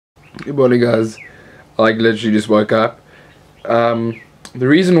Good morning, guys. I literally just woke up. The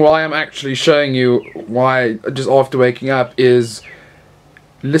reason why I'm actually showing you why just after waking up is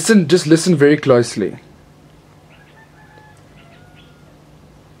just listen very closely.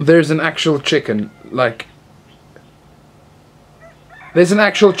 There's an actual chicken, like there's an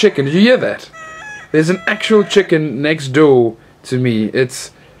actual chicken. Did you hear that? There's an actual chicken next door to me.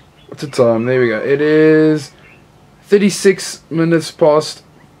 It's what's the time? There we go. It is 36 minutes past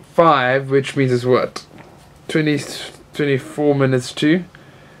 5, which means it's what? 24 minutes to?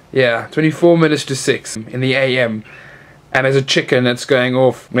 Yeah, 24 minutes to 6 in the AM. And there's a chicken that's going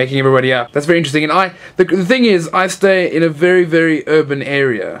off, making everybody up. That's very interesting. And the thing is, I stay in a very, very urban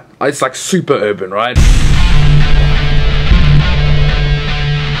area. It's like super urban, right?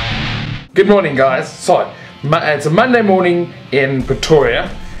 Good morning, guys. So, it's a Monday morning in Pretoria.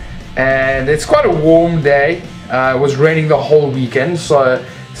 And it's quite a warm day. It was raining the whole weekend, so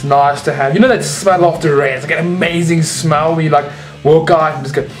it's nice to have, you know, that smell after rain. It's like an amazing smell where you like walk out and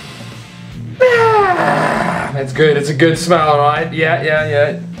just go, ah, that's good. It's a good smell, right?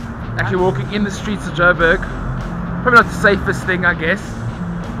 Yeah. Actually walking in the streets of Joburg. Probably not the safest thing, I guess,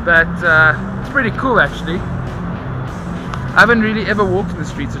 but it's pretty cool actually. I haven't really ever walked in the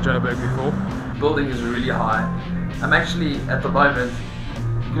streets of Joburg before. The building is really high. I'm actually at the moment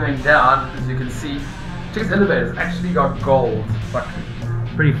going down, as you can see. Check this elevator, it's actually got gold. It's like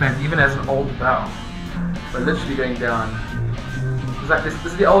pretty fancy, even as an old bell. We're literally going down. It's like this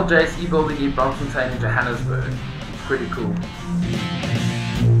is the old JSE building in Grandstand in Johannesburg. It's pretty cool.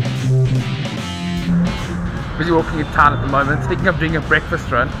 Busy walking in town at the moment, thinking of doing a breakfast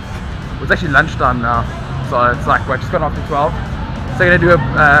run. It's actually lunchtime now, so it's like what, just gone after 12. So I'm gonna do a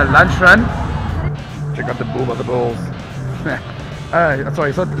lunch run. Check out the bull by the balls.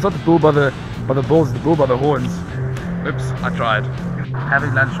 Sorry, it's not the bull by the balls, it's the bull by the horns. Oops, I tried.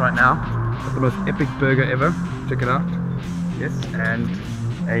 Having lunch right now. Got the most epic burger ever. Check it out. Yes, and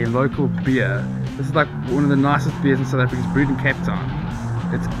a local beer. This is like one of the nicest beers in South Africa. It's brewed in Cape Town.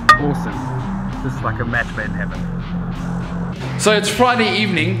 It's awesome. This is like a match made in heaven. So it's Friday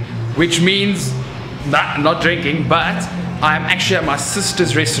evening, which means I'm not drinking, but I'm actually at my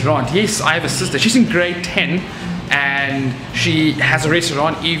sister's restaurant. Yes, I have a sister. She's in grade 10 and she has a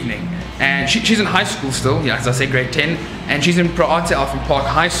restaurant evening. And she's in high school still, yeah, as I say, grade 10, and she's in Proate Huffington Park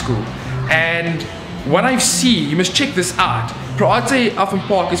High School. And what I see, you must check this out. Proate Huffington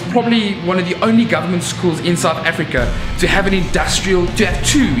Park is probably one of the only government schools in South Africa to have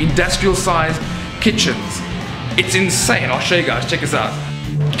two industrial-sized kitchens. It's insane. I'll show you guys. Check this out.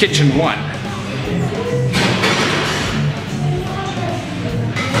 Kitchen 1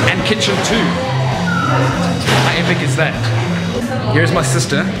 and kitchen 2. How epic is that? Here's my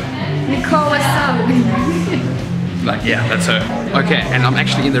sister. Nicole, what's up? Like, yeah, that's her. Okay, and I'm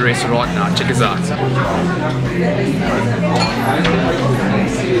actually in the restaurant now. Check this out.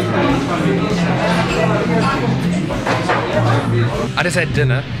 I just had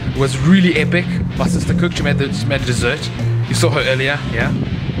dinner. It was really epic. My sister cooked. She made dessert. You saw her earlier, yeah?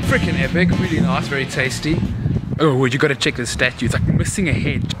 Freaking epic. Really nice. Very tasty. Oh, you gotta check the statue. It's like missing a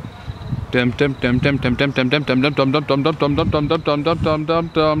head. Bam,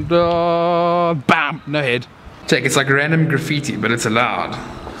 no head. Check, it's like random graffiti, but it's allowed.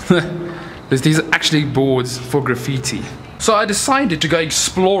 These are actually boards for graffiti. So I decided to go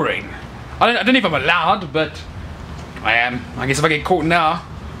exploring. I don't know if I'm allowed, but I am. I guess if I get caught now,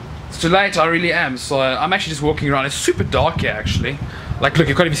 it's too late. I really am. So I'm actually just walking around. It's super dark here, actually. Like, look,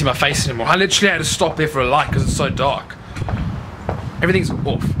 you can't even see my face anymore. I literally had to stop there for a light because it's so dark. Everything's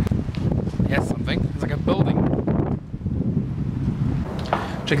off. Yes, something. It's like a building.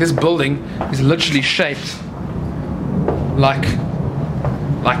 Check, this building is literally shaped like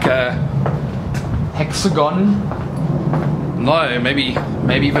a hexagon. No, maybe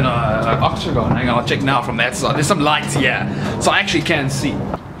even an octagon. Hang on, I'll check now from that side. There's some lights here, so I actually can see.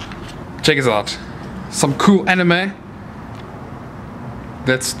 Check this out. Some cool anime.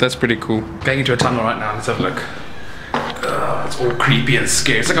 That's pretty cool. Going into a tunnel right now. Let's have a look. It's all creepy and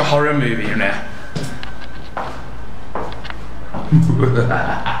scary. It's like a horror movie, you know.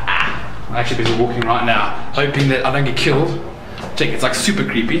 I'm actually busy walking right now, hoping that I don't get killed. Check, it's like super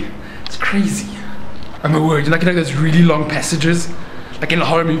creepy. It's crazy. Oh my word, you know those really long passages? Like in a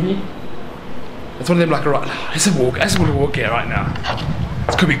horror movie? It's one of them like, right, let's walk. I just want to walk here right now.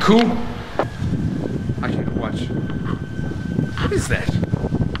 This could be cool. Actually, watch. What is that?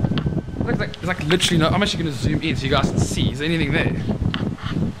 It's like literally no. I'm actually going to zoom in so you guys can see. Is there anything there?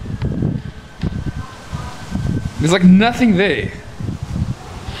 There's like nothing there.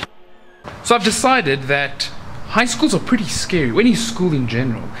 So I've decided that high schools are pretty scary. Any school in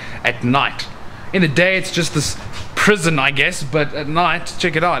general, at night. In the day, it's just this prison, I guess, but at night,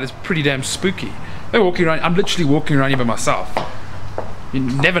 check it out, it's pretty damn spooky. They're walking around. I'm literally walking around here by myself. You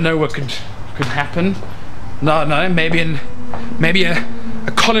never know what could happen. No, maybe a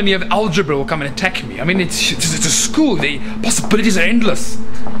colony of algebra will come and attack me. I mean, it's a school. The possibilities are endless.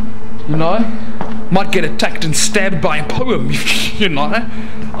 You know, might get attacked and stabbed by a poem. You know,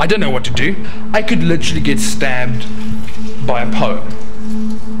 I don't know what to do. I could literally get stabbed by a poem.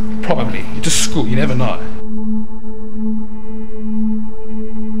 Probably. It's a school. You never know.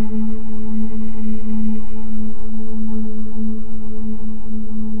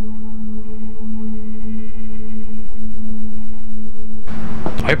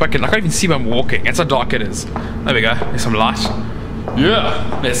 I hope I can't even see where I'm walking. That's how dark it is. There we go. There's some light.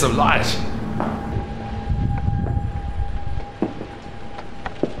 Yeah, there's some light.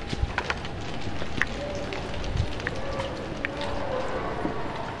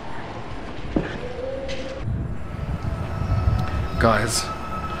 Guys,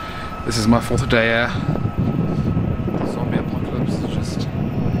 this is my 4th day. Zombie apocalypse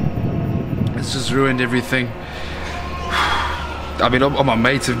it's just ruined everything. I mean, all my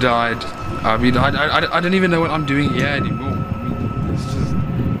mates have died. I mean, I don't even know what I'm doing here anymore. I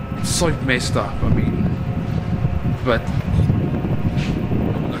mean, it's so messed up. I mean, but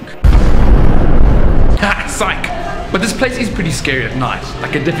look, psych. But this place is pretty scary at night. I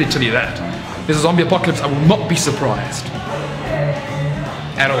can definitely tell you that. There's a zombie apocalypse. I will not be surprised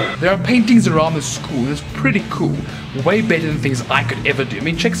at all. There are paintings around the school. It's pretty cool. Way better than things I could ever do. I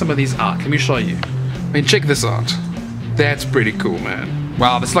mean, check some of these out. Let me show you. I mean, check this out. That's pretty cool, man.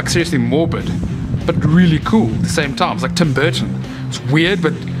 Wow, that's like seriously morbid, but really cool at the same time. It's like Tim Burton. It's weird,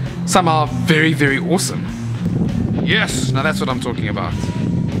 but somehow very, very awesome. Yes, now that's what I'm talking about.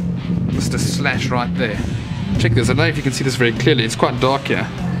 Mr. Slash right there. Check this. I don't know if you can see this very clearly. It's quite dark here.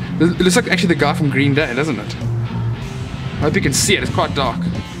 It looks like actually the guy from Green Day, doesn't it? I hope you can see it. It's quite dark.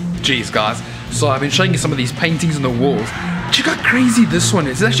 Jeez, guys. So I've been showing you some of these paintings on the walls. Check how crazy this one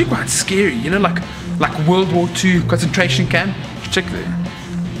is. It's actually quite scary. You know, like World War II concentration camp. Check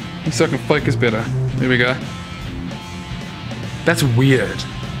there. So I can focus better. There we go. That's weird.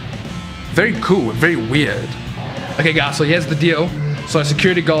 Very cool, very weird. Okay guys, so here's the deal. So a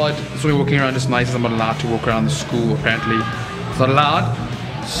security guard is walking around just nice. I'm not allowed to walk around the school, apparently. It's not allowed.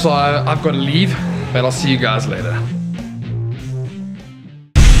 So I've got to leave, but I'll see you guys later.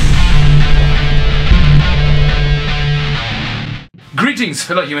 Greetings,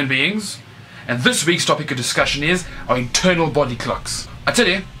 fellow human beings. And this week's topic of discussion is our internal body clocks. I tell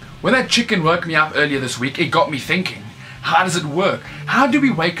you, when that chicken woke me up earlier this week, it got me thinking. How does it work? How do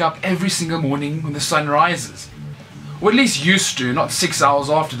we wake up every single morning when the sun rises? Or at least used to, not 6 hours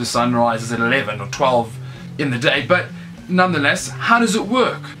after the sun rises at 11 or 12 in the day, but nonetheless, how does it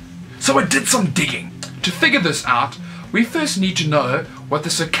work? So I did some digging. To figure this out, we first need to know what the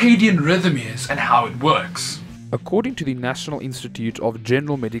circadian rhythm is and how it works. According to the National Institute of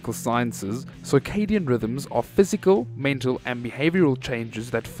General Medical Sciences, circadian rhythms are physical, mental, and behavioral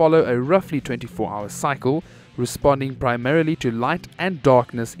changes that follow a roughly 24-hour cycle, responding primarily to light and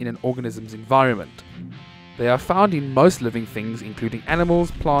darkness in an organism's environment. They are found in most living things, including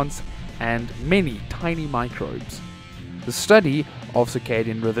animals, plants, and many tiny microbes. The study of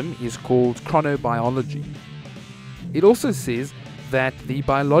circadian rhythm is called chronobiology. It also says that the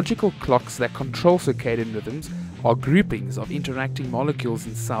biological clocks that control circadian rhythms are groupings of interacting molecules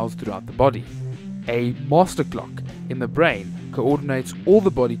in cells throughout the body. A master clock in the brain coordinates all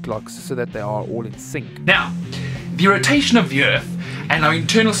the body clocks so that they are all in sync. Now, the rotation of the Earth and our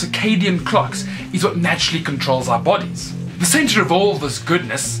internal circadian clocks is what naturally controls our bodies. The center of all this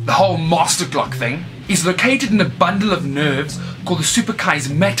goodness, the whole master clock thing, is located in a bundle of nerves called the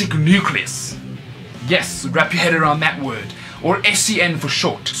suprachiasmatic nucleus. Yes, wrap your head around that word, or SCN for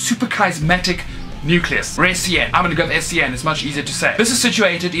short, suprachiasmatic nucleus, or SCN. I'm gonna go with SCN, it's much easier to say. This is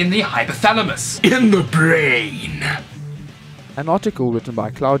situated in the hypothalamus, in the brain. An article written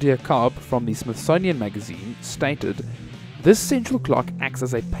by Claudia Karp from the Smithsonian Magazine stated, "This central clock acts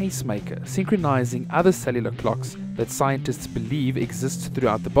as a pacemaker, synchronizing other cellular clocks that scientists believe exist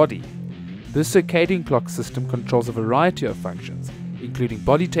throughout the body. The circadian clock system controls a variety of functions, including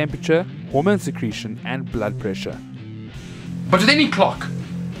body temperature, hormone secretion, and blood pressure." But with any clock,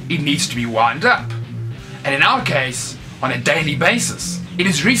 it needs to be wound up. And in our case, on a daily basis. It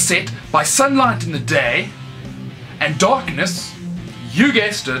is reset by sunlight in the day and darkness, you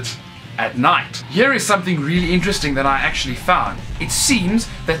guessed it, at night. Here is something really interesting that I actually found. It seems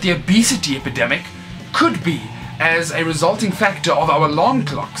that the obesity epidemic could be as a resulting factor of our alarm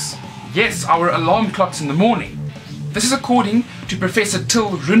clocks. Yes, our alarm clocks in the morning. This is according to Professor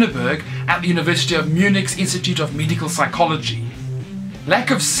Till Runeberg at the University of Munich's Institute of Medical Psychology.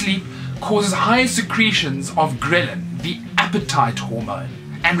 Lack of sleep causes higher secretions of ghrelin, the appetite hormone,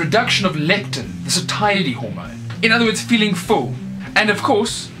 and reduction of leptin, the satiety hormone. In other words, feeling full. And of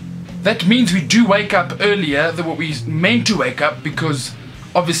course, that means we do wake up earlier than what we meant to wake up, because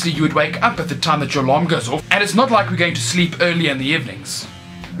obviously you would wake up at the time that your alarm goes off, and it's not like we're going to sleep early in the evenings.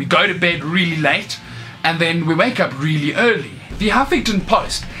 We go to bed really late and then we wake up really early. The Huffington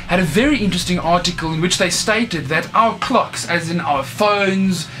Post had a very interesting article in which they stated that our clocks, as in our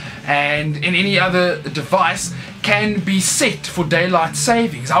phones and in any other device, can be set for daylight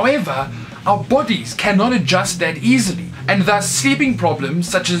savings. However, our bodies cannot adjust that easily, and thus sleeping problems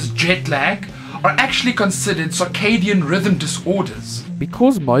such as jet lag are actually considered circadian rhythm disorders.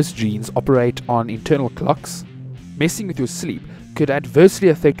 Because most genes operate on internal clocks, messing with your sleep could adversely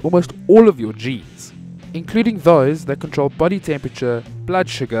affect almost all of your genes, including those that control body temperature, blood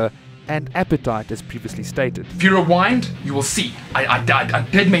sugar, and appetite, as previously stated. If you rewind, you will see I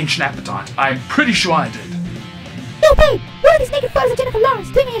did mention appetite. I'm pretty sure I did. Yo, babe, what are these naked photos of Jennifer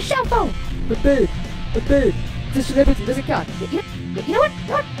Lawrence doing in your cell phone? But babe, this celebrity doesn't count. You know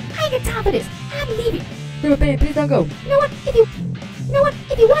what? I ain't got time for this. I'm leaving. No, but babe, please don't go. You know what?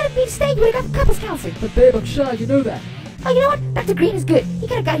 If you wanted me to stay, you would have got couples counseling. But babe, I'm shy, you know that. Oh, you know what? Dr. Green is good. He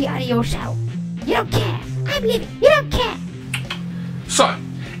could have got you out of your shower. You don't care. I'm leaving. You don't care. So,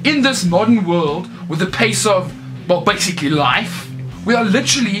 in this modern world, with the pace of, well, basically life, we are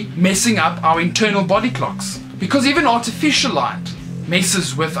literally messing up our internal body clocks. Because even artificial light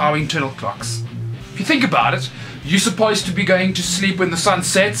messes with our internal clocks. If you think about it, you're supposed to be going to sleep when the sun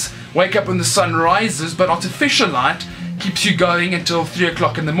sets, wake up when the sun rises, but artificial light keeps you going until 3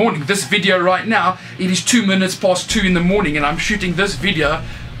 o'clock in the morning. This video right now, it is 2 minutes past 2 in the morning, and I'm shooting this video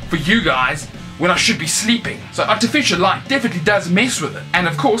for you guys when I should be sleeping. So artificial light definitely does mess with it. And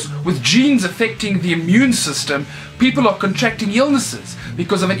of course, with genes affecting the immune system, people are contracting illnesses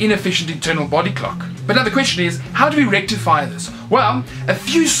because of an inefficient internal body clock. But now the question is, how do we rectify this? Well, a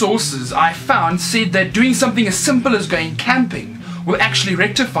few sources I found said that doing something as simple as going camping will actually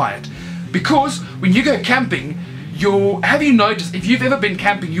rectify it. Because when you go camping, have you noticed, if you've ever been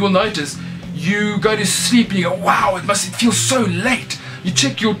camping, you will notice you go to sleep and you go, wow, it feels so late. You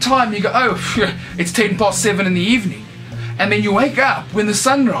check your time, you go, oh, it's 10 past 7 in the evening. And then you wake up when the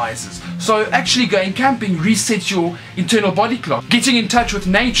sun rises. So actually going camping resets your internal body clock, getting in touch with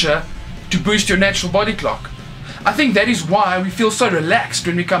nature to boost your natural body clock. I think that is why we feel so relaxed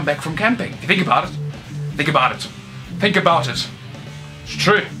when we come back from camping. If you think about it, think about it, think about it. It's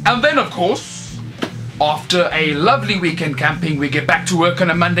true. And then of course, after a lovely weekend camping, we get back to work on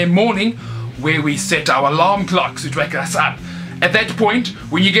a Monday morning where we set our alarm clocks which wake us up. At that point,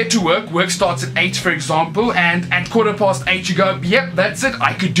 when you get to work starts at 8 for example, and at 8:15 you go, yep, that's it,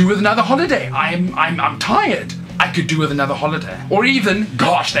 I could do with another holiday. I'm tired. I could do with another holiday. Or even,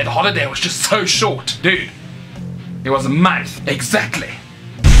 gosh, that holiday was just so short. Dude, it was a month. Exactly.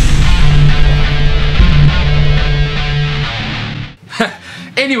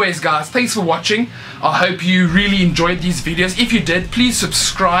 Anyways guys, thanks for watching. I hope you really enjoyed these videos. If you did, please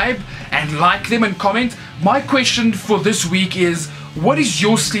subscribe and like them and comment. My question for this week is, what is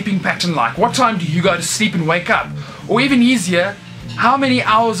your sleeping pattern like? What time do you go to sleep and wake up? Or even easier, how many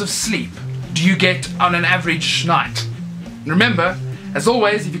hours of sleep do you get on an average night? And remember, as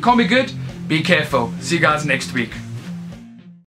always, if you can't be good, be careful. See you guys next week.